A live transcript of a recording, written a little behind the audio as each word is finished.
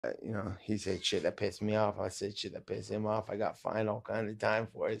You know, he said shit that pissed me off. I said shit that pissed him off. I got fined all kind of time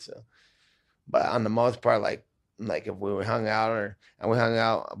for it. So, but on the most part, like if we were hung out and we hung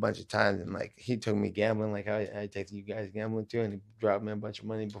out a bunch of times, and like he took me gambling, like I take you guys gambling too, and he dropped me a bunch of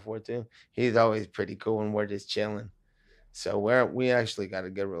money before too. He's always pretty cool when we're just chilling. So we actually got a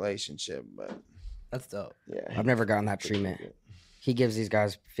good relationship. But That's dope. yeah, I've never gotten that pretty treatment. good. He gives these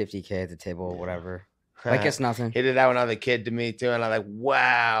guys 50K at the table, Yeah. whatever. Like it's nothing. He did that when I was a kid to me too, and I'm like,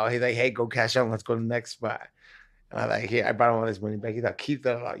 wow. He's like, hey, go cash out. Let's go to the next spot. And I like, here, I brought him all this money back. He's like, keep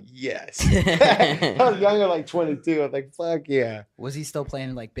that. I'm like, yes. I was younger, like 22. I was like, fuck yeah. Was he still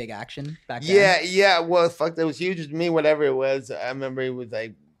playing like big action back then? Yeah. Well, fuck, that was huge to me. Whatever it was, I remember it was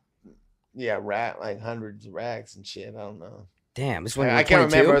like, like hundreds of racks and shit. I don't know. Damn, this one. I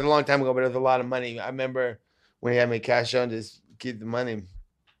can't remember. It was a long time ago, but it was a lot of money. I remember when he had me cash out, just keep the money.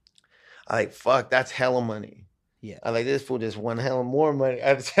 I like, fuck, that's hella money. Yeah. I like, this fool just won hella more money.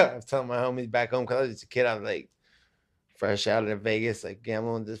 I was telling my homies back home, because I was just a kid. I was like, fresh out of Vegas, like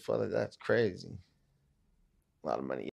gambling with this fella. That's crazy. A lot of money.